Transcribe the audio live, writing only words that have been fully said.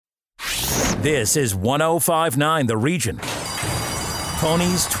This is 105.9 The Region.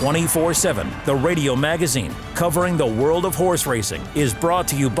 Ponies 24/7, the radio magazine covering the world of horse racing, is brought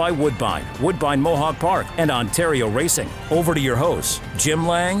to you by Woodbine, Woodbine Mohawk Park, and Ontario Racing. Over to your hosts, Jim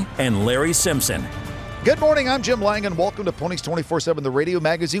Lang and Larry Simpson. Good morning, I'm Jim Lang, and welcome to Ponies 24/7, the radio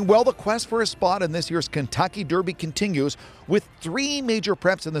magazine. Well, the quest for a spot in this year's Kentucky Derby continues with three major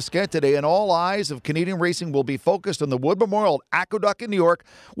preps in the sked today, and all eyes of Canadian racing will be focused on the Wood Memorial at Aqueduct in New York,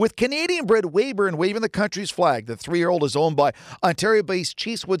 with Canadian-bred Weyburn waving the country's flag. The 3-year-old is owned by Ontario-based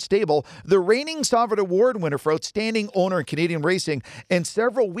Cheesewood Stable, the reigning Sovereign Award winner for outstanding owner in Canadian racing, and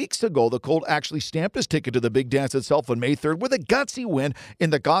several weeks ago, the colt actually stamped his ticket to the big dance itself on May 3rd with a gutsy win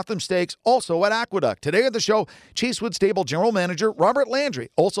in the Gotham Stakes, also at Aqueduct. Today on the show, Cheesewood Stable General Manager Robert Landry,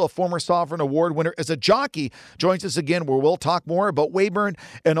 also a former Sovereign Award winner as a jockey, joins us again, where we'll talk more about Weyburn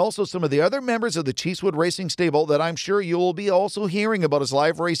and also some of the other members of the Cheesewood Racing Stable that I'm sure you will be also hearing about as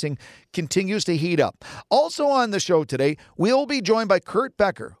live racing continues to heat up. Also on the show today, we'll be joined by Kurt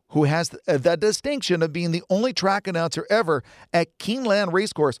Becker, who has the distinction of being the only track announcer ever at Keeneland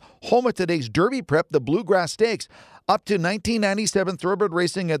Racecourse, home of today's Derby prep, the Bluegrass Stakes. Up to 1997, thoroughbred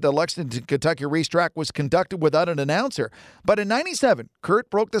racing at the Lexington, Kentucky racetrack was conducted without an announcer. But in 97, Kurt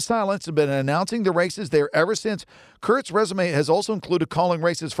broke the silence and been announcing the races there ever since. Kurt's resume has also included calling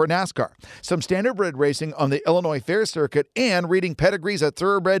races for NASCAR, some standardbred racing on the Illinois Fair Circuit, and reading pedigrees at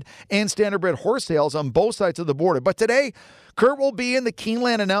thoroughbred and standardbred horse sales on both sides of the border. But today, Kurt will be in the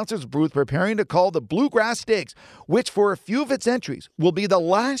Keeneland announcer's booth preparing to call the Bluegrass Stakes, which for a few of its entries will be the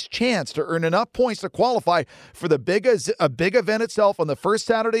last chance to earn enough points to qualify for the big event itself on the first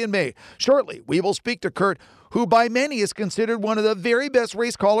Saturday in May. Shortly, we will speak to Kurt, who by many is considered one of the very best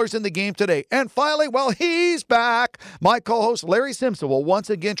race callers in the game today. And finally, well, he's back. My co-host Larry Simpson will once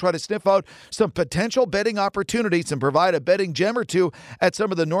again try to sniff out some potential betting opportunities and provide a betting gem or two at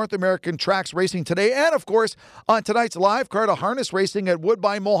some of the North American tracks racing today. And of course, on tonight's live card of harness racing at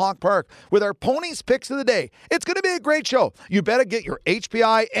Woodbine Mohawk Park with our ponies picks of the day. It's going to be a great show. You better get your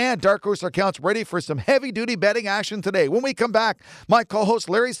HPI and Dark Horse accounts ready for some heavy-duty betting action today. When we come back, my co-host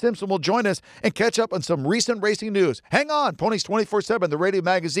Larry Simpson will join us and catch up on some recent racing news. Hang on, Ponies 24/7, the radio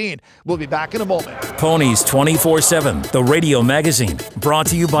magazine. We'll be back in a moment. Ponies 24/7, the radio magazine, brought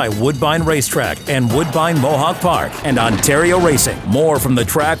to you by Woodbine Racetrack and Woodbine Mohawk Park and Ontario Racing. More from the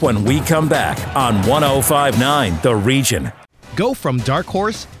track when we come back on 105.9 The Region. Go from dark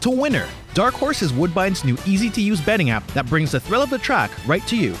horse to winner. Dark Horse is Woodbine's new easy-to-use betting app that brings the thrill of the track right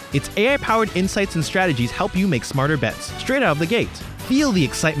to you. Its AI-powered insights and strategies help you make smarter bets straight out of the gate. Feel the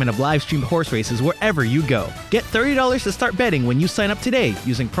excitement of live-streamed horse races wherever you go. Get $30 to start betting when you sign up today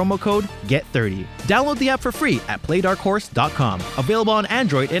using promo code GET30. Download the app for free at playdarkhorse.com. Available on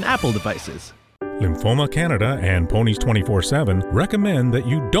Android and Apple devices. Lymphoma Canada and Ponies 24/7 recommend that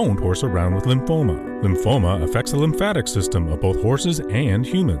you don't horse around with lymphoma. Lymphoma affects the lymphatic system of both horses and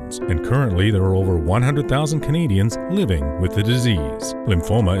humans, and currently there are over 100,000 Canadians living with the disease.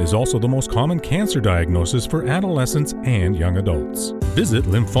 Lymphoma is also the most common cancer diagnosis for adolescents and young adults. Visit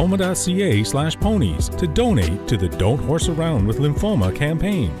lymphoma.ca/ponies to donate to the Don't Horse Around with Lymphoma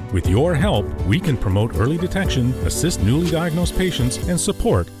campaign. With your help, we can promote early detection, assist newly diagnosed patients, and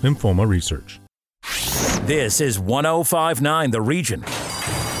support lymphoma research. This is 105.9 The Region.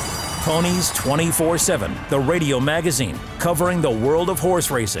 Ponies 24/7, the radio magazine covering the world of horse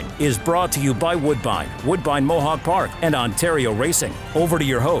racing, is brought to you by Woodbine, Woodbine Mohawk Park, and Ontario Racing. Over to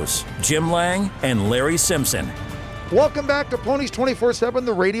your hosts, Jim Lang and Larry Simpson. Welcome back to Ponies 24/7,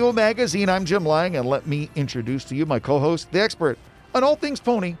 the radio magazine. I'm Jim Lang, and let me introduce to you my co-host, the expert on all things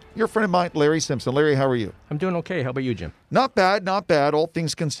pony, your friend of mine, Larry Simpson. Larry, how are you? I'm doing okay. How about you, Jim? Not bad, all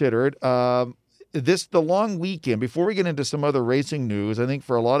things considered. The long weekend, before we get into some other racing news, I think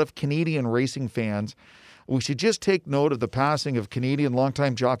for a lot of Canadian racing fans, we should just take note of the passing of Canadian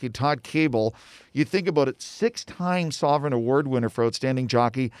longtime jockey Todd Cable. You think about it, 6-time Sovereign Award winner for outstanding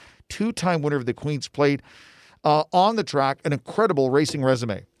jockey, 2-time winner of the Queen's Plate, on the track, an incredible racing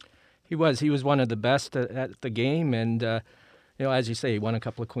resume. He was one of the best at the game, and as you say, he won a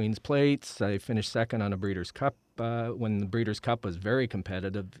couple of Queen's Plates. He finished second on a Breeders' Cup when the Breeders' Cup was very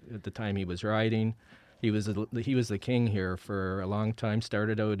competitive at the time he was riding. He was the king here for a long time.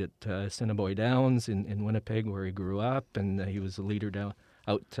 Started out at Assiniboia Downs in Winnipeg, where he grew up, and he was the leader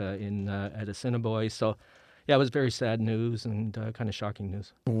out at Assiniboia. So, yeah, it was very sad news and kind of shocking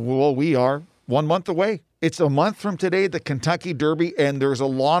news. Well, we are 1 month away. It's a month from today, the Kentucky Derby, and there's a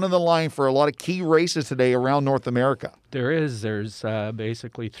lot on the line for a lot of key races today around North America. There's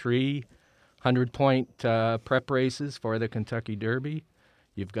basically 3 100-point prep races for the Kentucky Derby.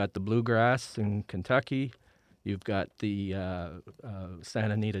 You've got the Bluegrass in Kentucky. You've got the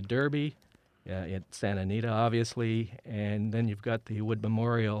Santa Anita Derby. at Santa Anita, obviously, and then you've got the Wood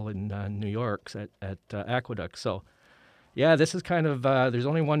Memorial in New York at Aqueduct. So, yeah, this is kind of, there's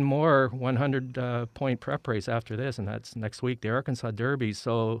only one more 100-point prep race after this, and that's next week, the Arkansas Derby.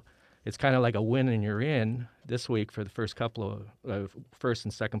 So it's kind of like a win and you're in this week for the first couple of first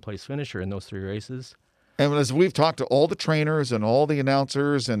and second place finisher in those 3 races. And as we've talked to all the trainers and all the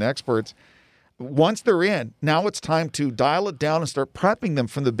announcers and experts, once they're in, now it's time to dial it down and start prepping them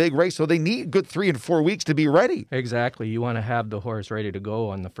from the big race. So they need a good 3 and 4 weeks to be ready. Exactly. You want to have the horse ready to go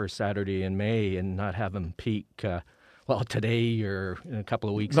on the first Saturday in May and not have him peak, today or in a couple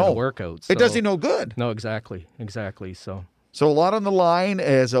of weeks in a workout. So, it does you no good. No, exactly. So a lot on the line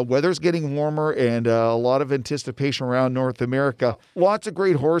as weather's getting warmer and a lot of anticipation around North America. Lots of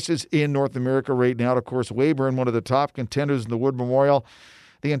great horses in North America right now. Of course, Weyburn, one of the top contenders in the Wood Memorial.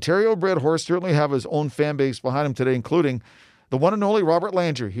 The Ontario-bred horse certainly have his own fan base behind him today, including the one and only Robert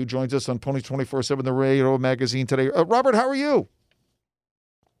Landry, who joins us on Ponies 24/7, the radio magazine today. Robert, how are you?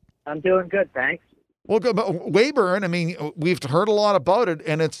 I'm doing good, thanks. Well, good. But Weyburn, I mean, we've heard a lot about it,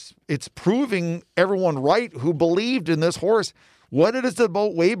 and it's proving everyone right who believed in this horse. What it is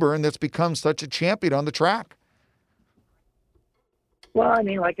about Weyburn that's become such a champion on the track? Well, I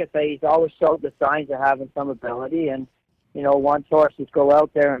mean, like I say, he's always showed the signs of having some ability, and once horses go out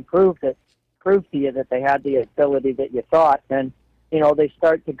there and prove to you that they had the ability that you thought, then they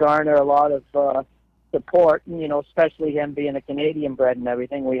start to garner a lot of support. And, especially him being a Canadian bred and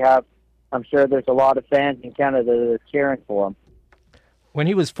everything, I'm sure there's a lot of fans in Canada that are cheering for him. when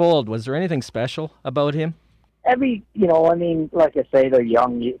he was foaled, was there anything special about him? Like I say, they're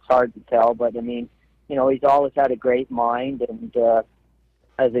young. It's hard to tell, but he's always had a great mind, and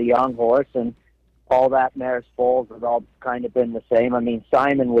as a young horse, and all that mare's foals have all kind of been the same.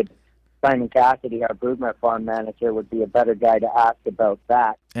 Simon Cassidy, our Broodmare farm manager, would be a better guy to ask about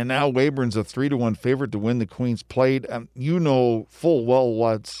that. And now Weyburn's a 3-1 favorite to win the Queen's Plate. You know full well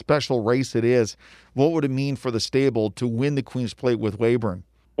what special race it is. What would it mean for the stable to win the Queen's Plate with Weyburn?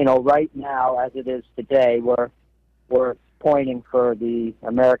 Right now, as it is today, we're pointing for the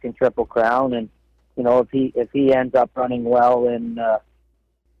American Triple Crown, and if he ends up running well in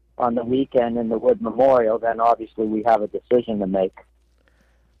on the weekend in the Wood Memorial, then obviously we have a decision to make.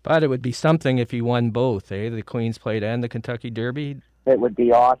 But it would be something if he won both, the Queen's Plate and the Kentucky Derby. It would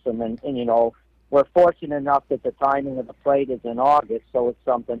be awesome, and we're fortunate enough that the timing of the plate is in August, so it's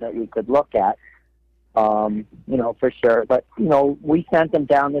something that we could look at, for sure. But, we sent him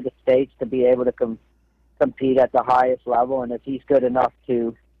down to the States to be able to compete at the highest level, and if he's good enough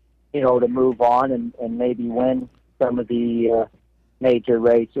to move on and maybe win some of the major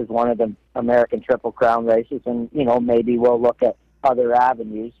races, one of the American Triple Crown races, and, maybe we'll look at other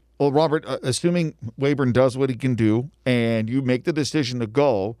avenues. Well, Robert, assuming Weyburn does what he can do and you make the decision to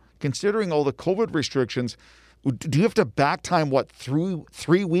go, considering all the COVID restrictions, do you have to back time, through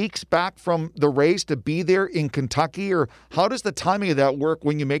 3 weeks back from the race to be there in Kentucky? Or how does the timing of that work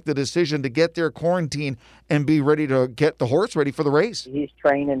when you make the decision to get there, quarantine, and be ready to get the horse ready for the race? He's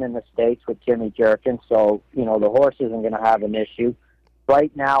training in the States with Jimmy Jerkin, so, the horse isn't going to have an issue.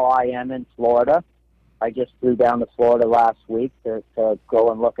 Right now I am in Florida. I just flew down to Florida last week to go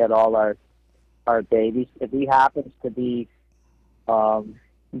and look at all our babies. If he happens to be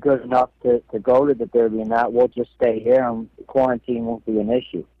good enough to go to the Derby and that, we'll just stay here, and quarantine won't be an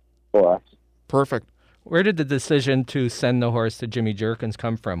issue for us. Perfect. Where did the decision to send the horse to Jimmy Jerkins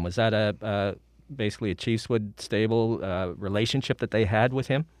come from? Was that basically a Chiefswood stable relationship that they had with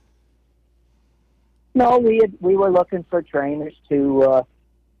him? No, we were looking for trainers to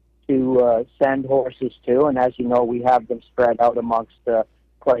send horses to, and as you know, we have them spread out amongst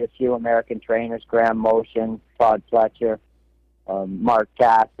quite a few American trainers: Graham Motion, Todd Fletcher, Mark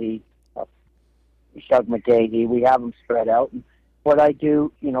Cassie, Shug McGahee. We have them spread out, and what I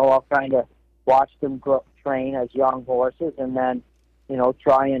do, I'll kind of watch them train as young horses, and then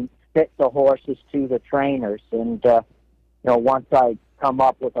try and fit the horses to the trainers, and once I come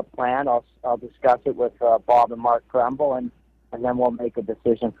up with a plan, I'll discuss it with Bob and Mark Crumble, and then we'll make a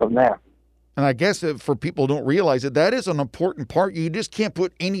decision from there. And I guess for people who don't realize it, that is an important part. You just can't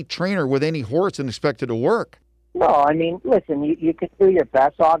put any trainer with any horse and expect it to work. No, listen, you can do your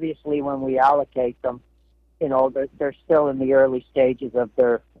best. Obviously, when we allocate them, they're still in the early stages of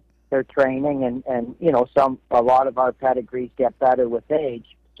their training, and a lot of our pedigrees get better with age.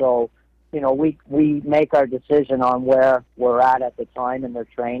 So, we make our decision on where we're at the time in their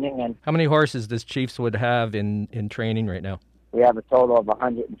training. And how many horses does Chiefswood have in training right now? We have a total of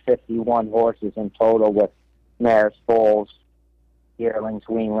 151 horses in total, with mares, foals, yearlings,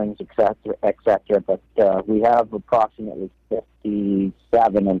 weanlings, etc. But we have approximately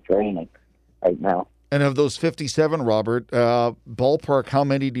 57 in training. right now. And of those 57, Robert, ballpark, how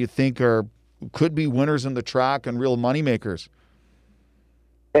many do you think could be winners in the track and real moneymakers?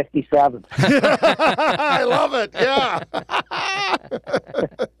 57. I love it. Yeah.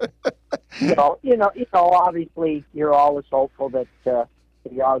 Obviously, you're always hopeful that the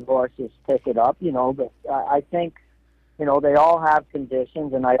young horses pick it up. But I think, they all have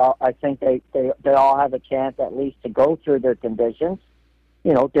conditions, and I think they all have a chance at least to go through their conditions.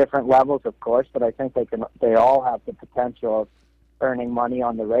 Different levels, of course, but I think they all have the potential of earning money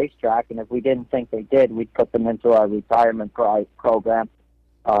on the racetrack. And if we didn't think they did, we'd put them into our retirement program.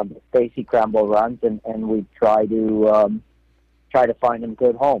 Stacy Cremble runs, and we try to find them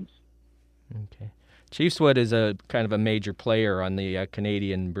good homes. Okay, Chiefswood is a kind of a major player on the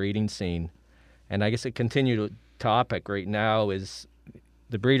Canadian breeding scene, and I guess a continued topic right now is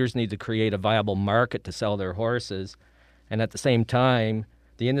the breeders need to create a viable market to sell their horses, and at the same time,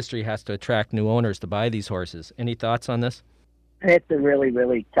 the industry has to attract new owners to buy these horses. Any thoughts on this? It's a really,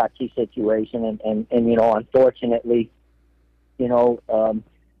 really touchy situation, and unfortunately,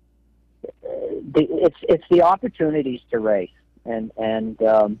 it's the opportunities to race, and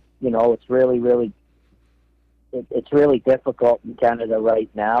it's really, really, it's really difficult in Canada right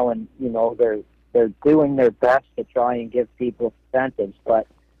now, and they're doing their best to try and give people incentives, but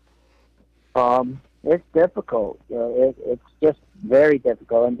it's difficult. It's just very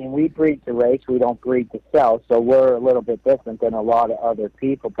difficult. I mean, we breed to race, we don't breed to sell, so we're a little bit different than a lot of other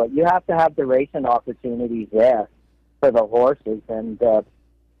people. But you have to have the racing opportunities there for the horses, and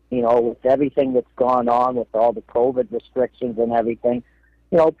with everything that's gone on with all the COVID restrictions and everything,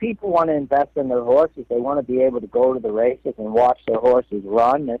 people want to invest in their horses. They want to be able to go to the races and watch their horses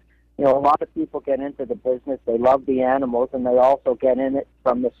run. And, a lot of people get into the business. They love the animals, and they also get in it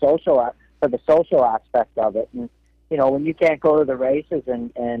from the social aspect of it. And when you can't go to the races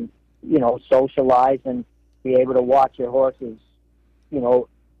and socialize and be able to watch your horses,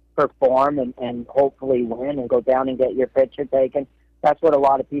 perform and hopefully win and go down and get your picture taken, that's what a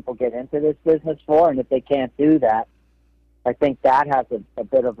lot of people get into this business for. And if they can't do that, I think that has a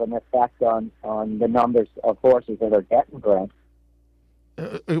bit of an effect on the numbers of horses that are getting bred.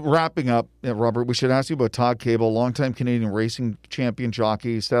 Wrapping up, Robert, we should ask you about Todd Cable, longtime Canadian racing champion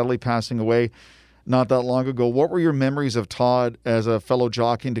jockey, sadly passing away not that long ago. What were your memories of Todd as a fellow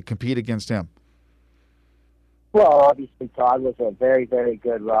jockey and to compete against him? Well, obviously Todd was a very, very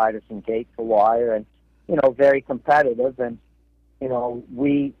good rider from gate to wire, and very competitive. And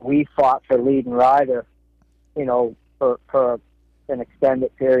we fought for leading rider, for an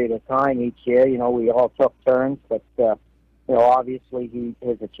extended period of time each year. We all took turns, but obviously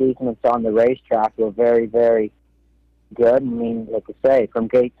his achievements on the racetrack were very, very good. I mean, like I say, from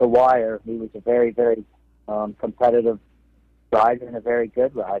gate to wire, he was a very, very competitive rider and a very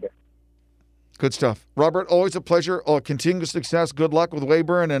good rider. Good stuff. Robert, always a pleasure. Continued success. Good luck with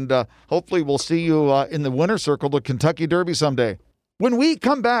Weyburn, and hopefully we'll see you in the winner's circle, the Kentucky Derby someday. When we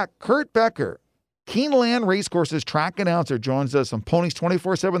come back, Kurt Becker, Keeneland Racecourses track announcer, joins us on Ponies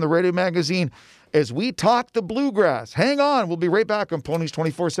 24/7, the radio magazine, as we talk the bluegrass. Hang on. We'll be right back on Ponies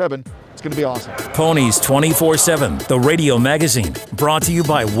 24/7. It's going to be awesome. Ponies 24/7, the radio magazine, brought to you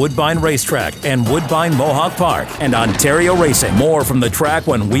by Woodbine Racetrack and Woodbine Mohawk Park and Ontario Racing. More from the track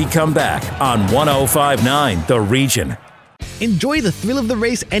when we come back on 105.9 The Region. Enjoy the thrill of the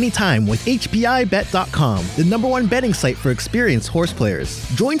race anytime with HPIBet.com, the #1 betting site for experienced horse players.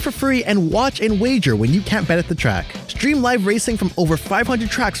 Join for free and watch and wager when you can't bet at the track. Stream live racing from over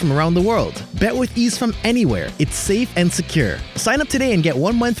 500 tracks from around the world. Bet with ease from anywhere. It's safe and secure. Sign up today and get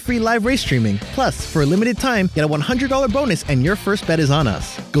 1 month free live race streaming. Plus, for a limited time, get a $100 bonus and your first bet is on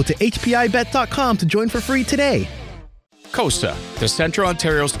us. Go to HPIBet.com to join for free today. COSA, the Central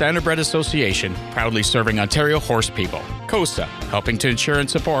Ontario Standardbred Association, proudly serving Ontario horse people. COSA, helping to ensure and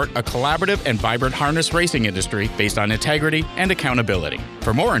support a collaborative and vibrant harness racing industry based on integrity and accountability.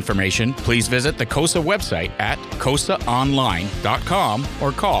 For more information, please visit the COSA website at cosaonline.com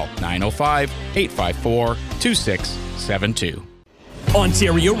or call 905-854-2672.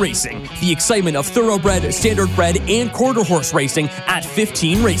 Ontario Racing, the excitement of thoroughbred, standardbred, and quarter horse racing at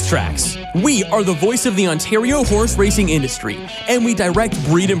 15 racetracks. We are the voice of the Ontario horse racing industry, and we direct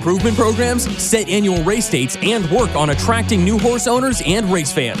breed improvement programs, set annual race dates, and work on attracting new horse owners and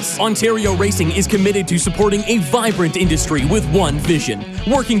race fans. Ontario Racing is committed to supporting a vibrant industry with one vision,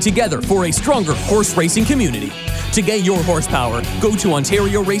 working together for a stronger horse racing community. To get your horsepower, go to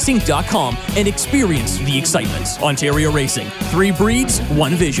OntarioRacing.com and experience the excitement. Ontario Racing, 3 breeds,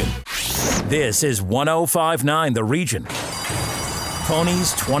 1 vision. This is 105.9 The Region.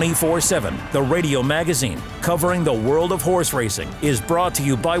 Ponies 24/7, the radio magazine covering the world of horse racing, is brought to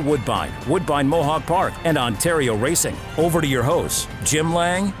you by Woodbine, Woodbine Mohawk Park, and Ontario Racing. Over to your hosts, Jim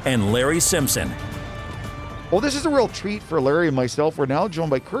Lang and Larry Simpson. Well, this is a real treat for Larry and myself. We're now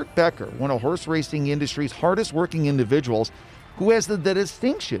joined by Kurt Becker, one of horse racing industry's hardest working individuals, who has the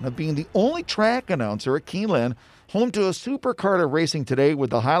distinction of being the only track announcer at Keeneland, home to a supercard of racing today,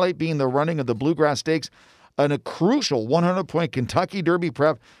 with the highlight being the running of the Bluegrass Stakes and a crucial 100-point Kentucky Derby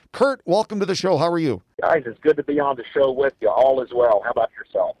prep. Kurt, welcome to the show. How are you? Guys, it's good to be on the show with you. All as well. How about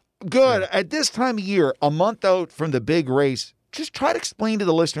yourself? Good. At this time of year, a month out from the big race, just try to explain to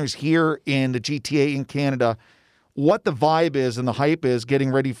the listeners here in the GTA in Canada what the vibe is and the hype is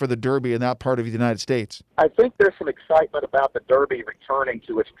getting ready for the Derby in that part of the United States. I think there's some excitement about the Derby returning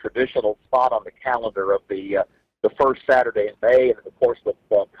to its traditional spot on the calendar of the first Saturday in May. And, of course, with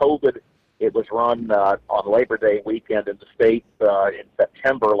COVID, it was run on Labor Day weekend in the States in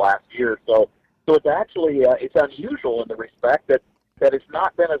September last year. So it's actually it's unusual in the respect that it's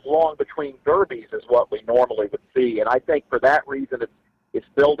not been as long between derbies as what we normally would see. And I think for that reason, it's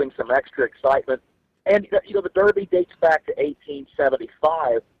building some extra excitement. And, you know, the Derby dates back to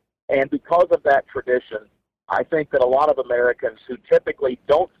 1875. And because of that tradition, I think that a lot of Americans who typically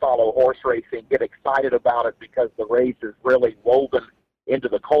don't follow horse racing get excited about it because the race is really woven into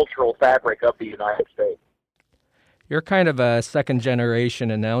the cultural fabric of the United States. You're kind of a second-generation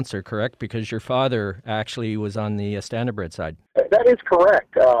announcer, correct? Because your father actually was on the standardbred side. That is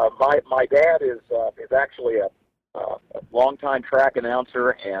correct. My dad is actually a longtime track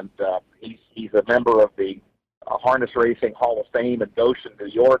announcer, and he's a member of the Harness Racing Hall of Fame in Goshen, New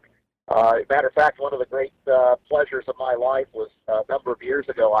York. Matter of fact, one of the great pleasures of my life was a number of years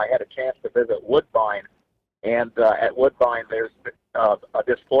ago, I had a chance to visit Woodbine. And at Woodbine, there's a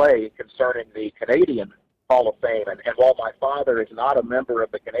display concerning the Canadian Hall of Fame. And while my father is not a member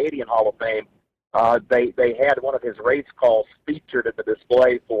of the Canadian Hall of Fame, they had one of his race calls featured at the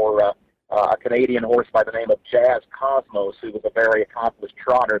display for a Canadian horse by the name of Jazz Cosmos, who was a very accomplished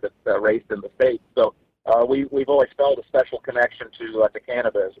trotter that raced in the States. So we've always felt a special connection to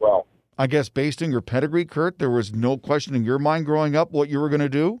Canada as well. I guess based on your pedigree, Kurt, there was no question in your mind growing up what you were going to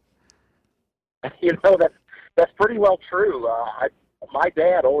do? You know, that's pretty well true. My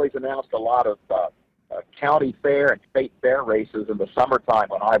dad always announced a lot of county fair and state fair races in the summertime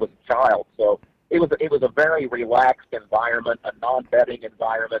when I was a child. So it was a very relaxed environment, a non-betting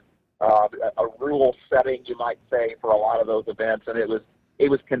environment, a rule setting, you might say, for a lot of those events, and it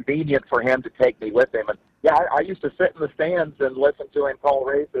was convenient for him to take me with him. And yeah, I used to sit in the stands and listen to him call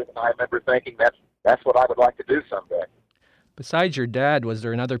races, and I remember thinking that's what I would like to do someday. Besides your dad, was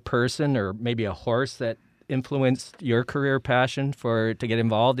there another person or maybe a horse that influenced your career passion to get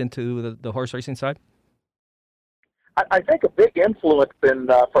involved into the horse racing side? I think a big influence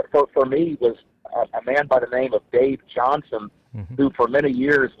for me was a man by the name of Dave Johnson, who for many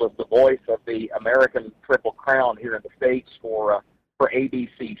years was the voice of the American Triple Crown here in the States for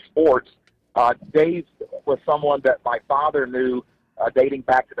ABC Sports. Dave was someone that my father knew dating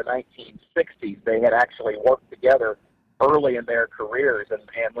back to the 1960s. They had actually worked together early in their careers,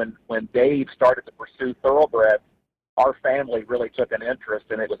 and when Dave started to pursue thoroughbreds, our family really took an interest,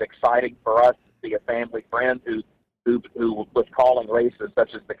 and it was exciting for us to see a family friend who was calling races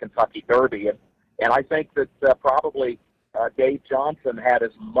such as the Kentucky Derby, and I think that probably Dave Johnson had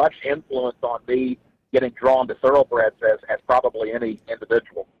as much influence on me getting drawn to thoroughbreds as probably any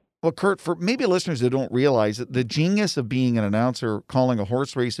individual. Well, Kurt, for maybe listeners that don't realize it, the genius of being an announcer calling a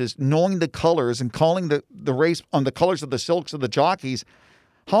horse race is knowing the colors and calling the race on the colors of the silks of the jockeys.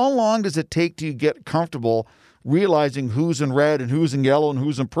 How long does it take to get comfortable realizing who's in red and who's in yellow and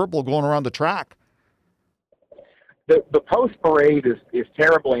who's in purple going around the track? The post parade is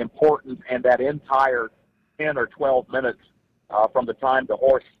terribly important, and that entire 10 or 12 minutes from the time the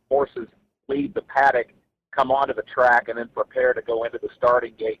horses leave the paddock, come onto the track, and then prepare to go into the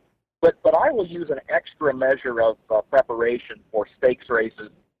starting gate. But I will use an extra measure of preparation for stakes races.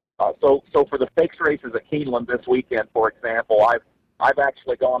 So for the stakes races at Keeneland this weekend, for example, I've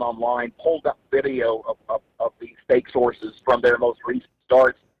actually gone online, pulled up video of these stakes horses from their most recent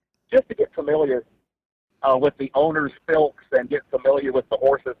starts, just to get familiar with the owner's silks and get familiar with the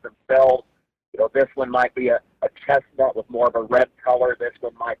horses themselves. You know, this one might be a chestnut with more of a red color. This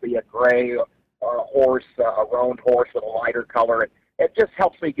one might be a gray horse, a roan horse with a lighter color. It just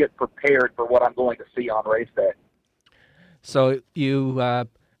helps me get prepared for what I'm going to see on race day. So you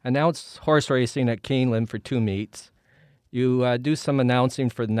announce horse racing at Keeneland for 2 meets. You do some announcing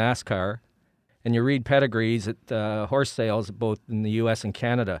for the NASCAR, and you read pedigrees at horse sales both in the U.S. and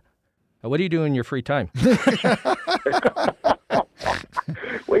Canada. What do you do in your free time?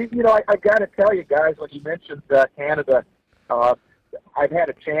 Well, I got to tell you guys, when you mentioned Canada, I've had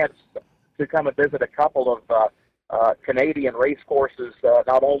a chance to come and visit a couple of Canadian race courses,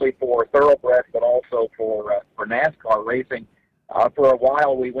 not only for thoroughbreds but also for NASCAR racing. For a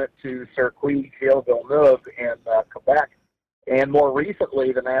while, we went to Circuit Gilles Villeneuve in Quebec, and more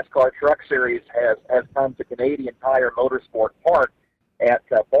recently, the NASCAR Truck Series has come to Canadian Tire Motorsport Park at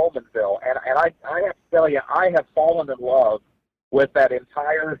Bowmanville. And I have to tell you, I have fallen in love with that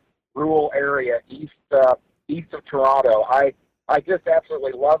entire rural area east of Toronto. I just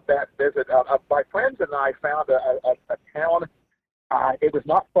absolutely love that visit. My friends and I found a town. It was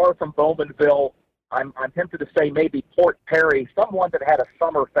not far from Bowmanville. I'm tempted to say maybe Port Perry, someone that had a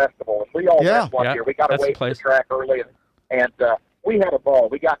summer festival. And we all went one year. We got away from the track early, and we had a ball.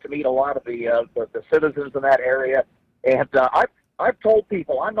 We got to meet a lot of the citizens in that area. And I've told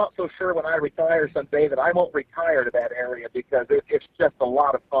people I'm not so sure when I retire someday that I won't retire to that area because it's just a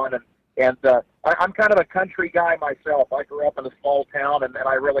lot of fun. And I'm kind of a country guy myself. I grew up in a small town, and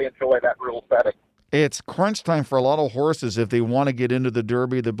I really enjoy that rural setting. It's crunch time for a lot of horses if they want to get into the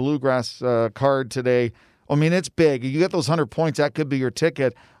Derby. The Bluegrass card today, I mean, it's big. You get those 100 points, that could be your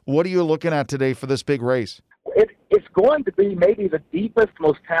ticket. What are you looking at today for this big race? It's going to be maybe the deepest,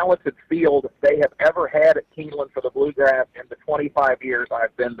 most talented field they have ever had at Keeneland for the Bluegrass in the 25 years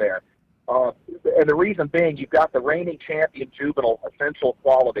I've been there. And the reason being, you've got the reigning champion Juvenile, Essential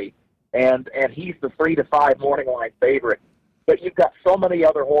Quality, and he's the 3-5 morning line favorite. But you've got so many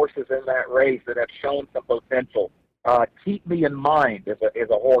other horses in that race that have shown some potential. Keep Me in Mind is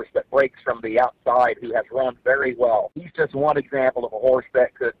a horse that breaks from the outside who has run very well. He's just one example of a horse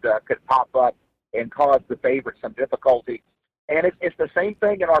that could pop up and cause the favorite some difficulty. And it's the same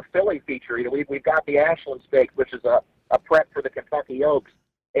thing in our filly feature. We've got the Ashland Stakes, which is a prep for the Kentucky Oaks.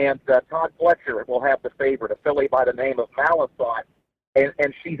 And Todd Fletcher will have the favorite, a filly by the name of Malasot.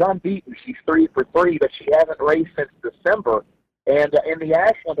 And she's unbeaten. She's 3 for 3, but she hasn't raced since December. And in the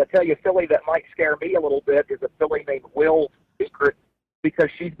Ashland, I tell you, a filly that might scare me a little bit is a filly named Will's Secret, because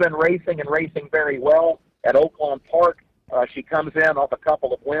she's been racing very well at Oaklawn Park. She comes in off a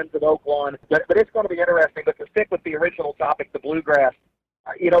couple of wins at Oaklawn. But it's going to be interesting. But to stick with the original topic, the Bluegrass,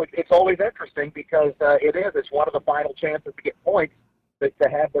 it's always interesting because it's one of the final chances to get points to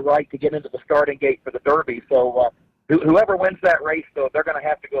have the right to get into the starting gate for the Derby. So whoever wins that race, though, they're going to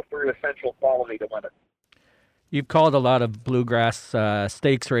have to go through Essential Quality to win it. You've called a lot of Bluegrass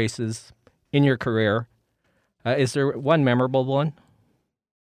stakes races in your career. Is there one memorable one?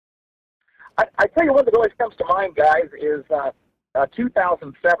 I tell you one that always comes to mind, guys, is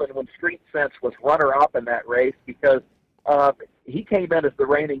 2007 when Street Sense was runner-up in that race because he came in as the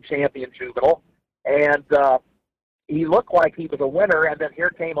reigning champion Juvenile, and he looked like he was a winner, and then here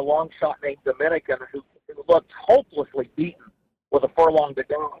came a long shot named Dominican who looked hopelessly beaten with a furlong to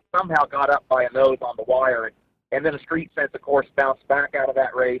go, somehow got up by a nose on the wire. And then a Street Sense, of course, bounced back out of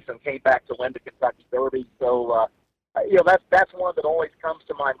that race and came back to win the Kentucky Derby. So, that's one that always comes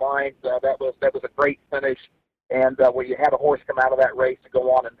to my mind. That was a great finish, and where you had a horse come out of that race to go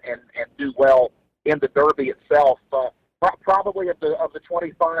on and do well in the Derby itself. Probably of the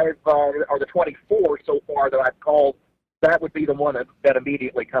 25 or the 24 so far that I've called, that would be the one that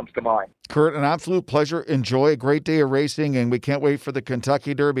immediately comes to mind. Kurt, an absolute pleasure. Enjoy a great day of racing, and we can't wait for the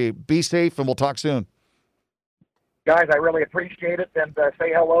Kentucky Derby. Be safe, and we'll talk soon. Guys, I really appreciate it, and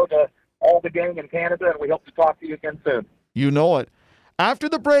say hello to all the gang in Canada, and we hope to talk to you again soon. You know it. After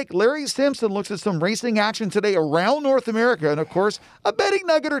the break, Larry Simpson looks at some racing action today around North America, and of course, a betting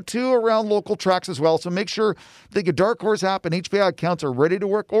nugget or two around local tracks as well. So make sure that your Dark Horse app and HPI accounts are ready to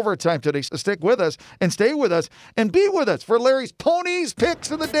work overtime today. So stick with us and stay with us and be with us for Larry's Ponies Picks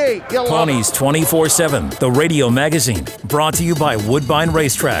of the Day. Ponies 24/7, the radio magazine, brought to you by Woodbine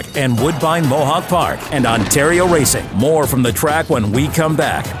Racetrack and Woodbine Mohawk Park and Ontario Racing. More from the track when we come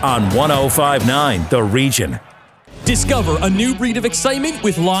back on 105.9 The Region. Discover a new breed of excitement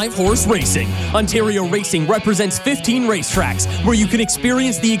with live horse racing. Ontario Racing represents 15 racetracks where you can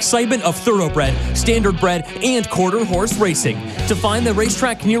experience the excitement of thoroughbred, standardbred, and quarter horse racing. To find the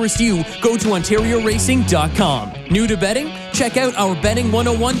racetrack nearest you, go to OntarioRacing.com. New to betting? Check out our Betting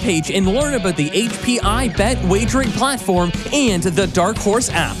 101 page and learn about the HPI Bet wagering platform and the Dark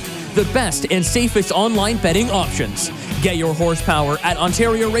Horse app. The best and safest online betting options. Get your horsepower at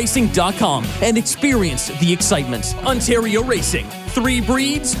OntarioRacing.com and experience the excitement. Ontario Racing. 3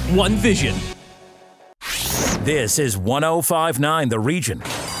 breeds, 1 vision. This is 105.9 The Region.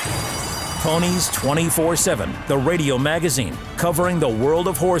 Ponies 24/7, the radio magazine covering the world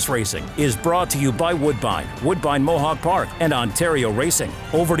of horse racing, is brought to you by Woodbine, Woodbine Mohawk Park, and Ontario Racing.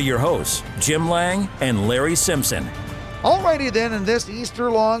 Over to your hosts, Jim Lang and Larry Simpson. Alrighty then, in this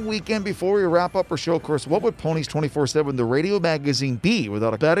Easter long weekend, before we wrap up our show, of course, what would Ponies 24/7, the radio magazine, be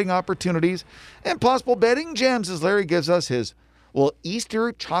without betting opportunities and possible betting gems, as Larry gives us his,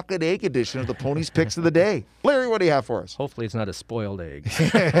 Easter chocolate egg edition of the Ponies Picks of the Day. Larry, what do you have for us? Hopefully it's not a spoiled egg.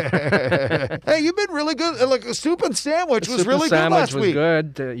 Hey, you've been really good. Like a soup and sandwich was really good last week.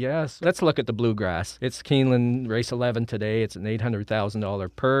 Sandwich was good, yes. Let's look at the Bluegrass. It's Keeneland Race 11 today. It's an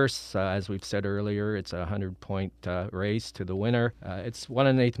 $800,000 purse. As we've said earlier, it's a 100-point race to the winner. It's 1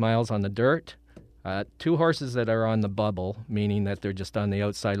 1/8 miles on the dirt. 2 horses that are on the bubble, meaning that they're just on the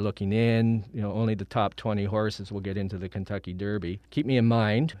outside looking in. Only the top 20 horses will get into the Kentucky Derby. Keep Me in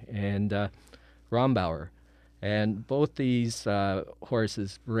Mind and Rombauer. And both these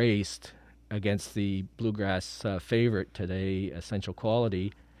horses raced against the Bluegrass favorite today, Essential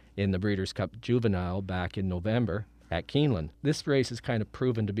Quality, in the Breeders' Cup Juvenile back in November at Keeneland. This race is kind of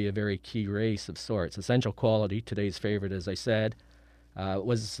proven to be a very key race of sorts. Essential Quality, today's favorite, as I said,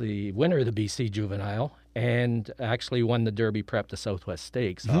 was the winner of the BC Juvenile and actually won the Derby Prep to Southwest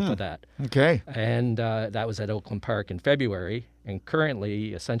Stakes off of that. Okay. And that was at Oakland Park in February. And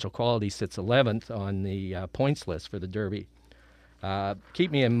currently, Essential Quality sits 11th on the points list for the Derby.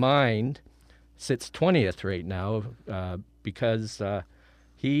 Keep Me in Mind sits 20th right now because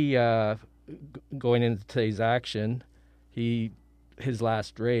he, going into today's action, his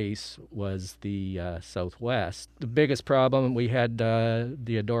last race was the Southwest. The biggest problem, we had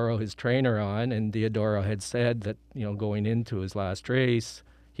Diodoro, his trainer, on, and Diodoro had said that, going into his last race,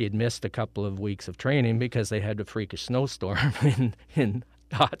 he had missed a couple of weeks of training because they had a freakish snowstorm in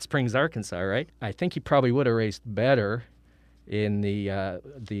Hot Springs, Arkansas, right? I think he probably would have raced better in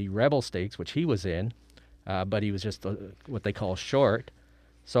the Rebel Stakes, which he was in, but he was just what they call short.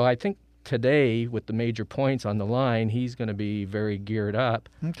 So I think today, with the major points on the line, he's going to be very geared up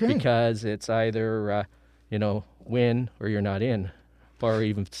because it's either, win or you're not in, or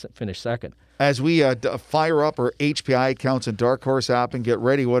even finish second. As we fire up our HPI accounts and Dark Horse app and get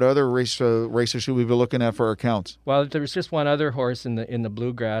ready, what other races should we be looking at for our accounts? Well, there's just one other horse in the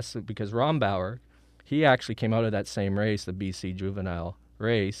Bluegrass, because Rombauer, he actually came out of that same race, the BC Juvenile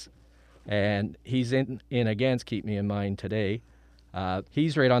race, and he's in against Keep Me in Mind today.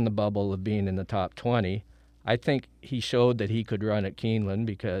 He's right on the bubble of being in the top 20. I think he showed that he could run at Keeneland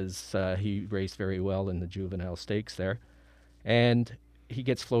because he raced very well in the Juvenile Stakes there. And he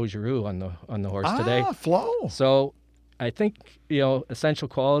gets Flo Giroux on the horse today. Flo. So I think, Essential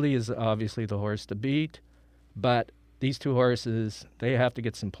Quality is obviously the horse to beat, but these 2 horses, they have to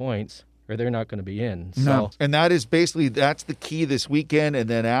get some points or they're not going to be in. No. And that's the key this weekend. And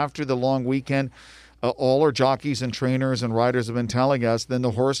then after the long weekend, all our jockeys and trainers and riders have been telling us, then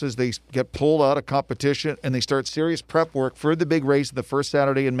the horses, they get pulled out of competition and they start serious prep work for the big race the first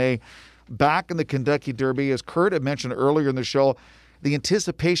Saturday in May back in the Kentucky Derby. As Kurt had mentioned earlier in the show, the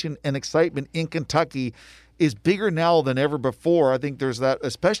anticipation and excitement in Kentucky is bigger now than ever before. I think there's that,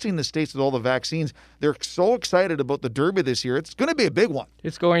 especially in the States with all the vaccines. They're so excited about the Derby this year. It's going to be a big one.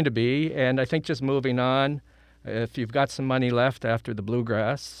 It's going to be, and I think just moving on, if you've got some money left after the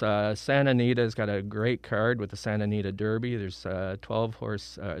Bluegrass, Santa Anita's got a great card with the Santa Anita Derby. There's a 12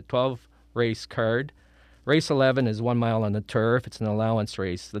 race card. Race 11 is 1 mile on the turf. It's an allowance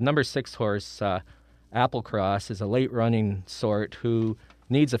race. The number 6 horse, Applecross, is a late running sort who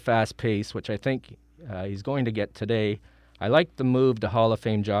needs a fast pace, which I think he's going to get today. I like the move to Hall of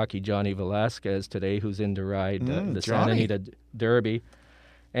Fame jockey Johnny Velasquez today, who's in to ride the Santa Anita Derby.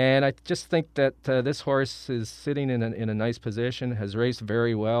 And I just think that this horse is sitting in a nice position, has raced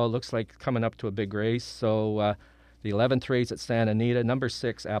very well, looks like coming up to a big race. So the 11th race at Santa Anita, number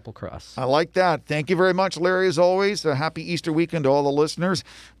 6, Applecross. I like that. Thank you very much, Larry, as always. A happy Easter weekend to all the listeners.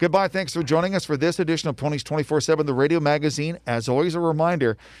 Goodbye. Thanks for joining us for this edition of Ponies 24/7, the radio magazine. As always, a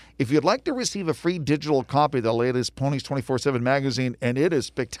reminder, if you'd like to receive a free digital copy of the latest Ponies 24/7 magazine, and it is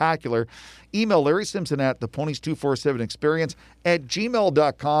spectacular, email Larry Simpson at the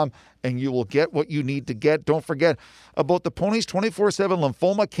Ponies247experience@gmail.com, and you will get what you need to get. Don't forget about the Ponies 24/7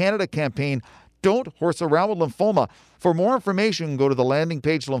 Lymphoma Canada campaign. Don't horse around with lymphoma. For more information, go to the landing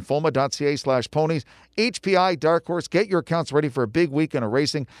page, lymphoma.ca/ponies. HPI, Dark Horse, get your accounts ready for a big weekend of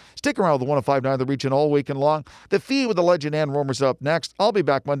racing. Stick around with the 105.9 The Region all weekend long. The Feed with the legend and Romer's up next. I'll be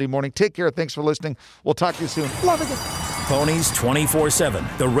back Monday morning. Take care. Thanks for listening. We'll talk to you soon. Love again. Ponies 24/7,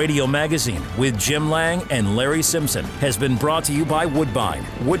 the radio magazine with Jim Lang and Larry Simpson, has been brought to you by Woodbine,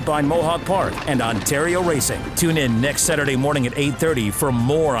 Woodbine Mohawk Park, and Ontario Racing. Tune in next Saturday morning at 8:30 for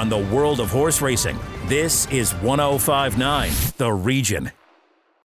more on the world of horse racing. This is 105.9 The Region.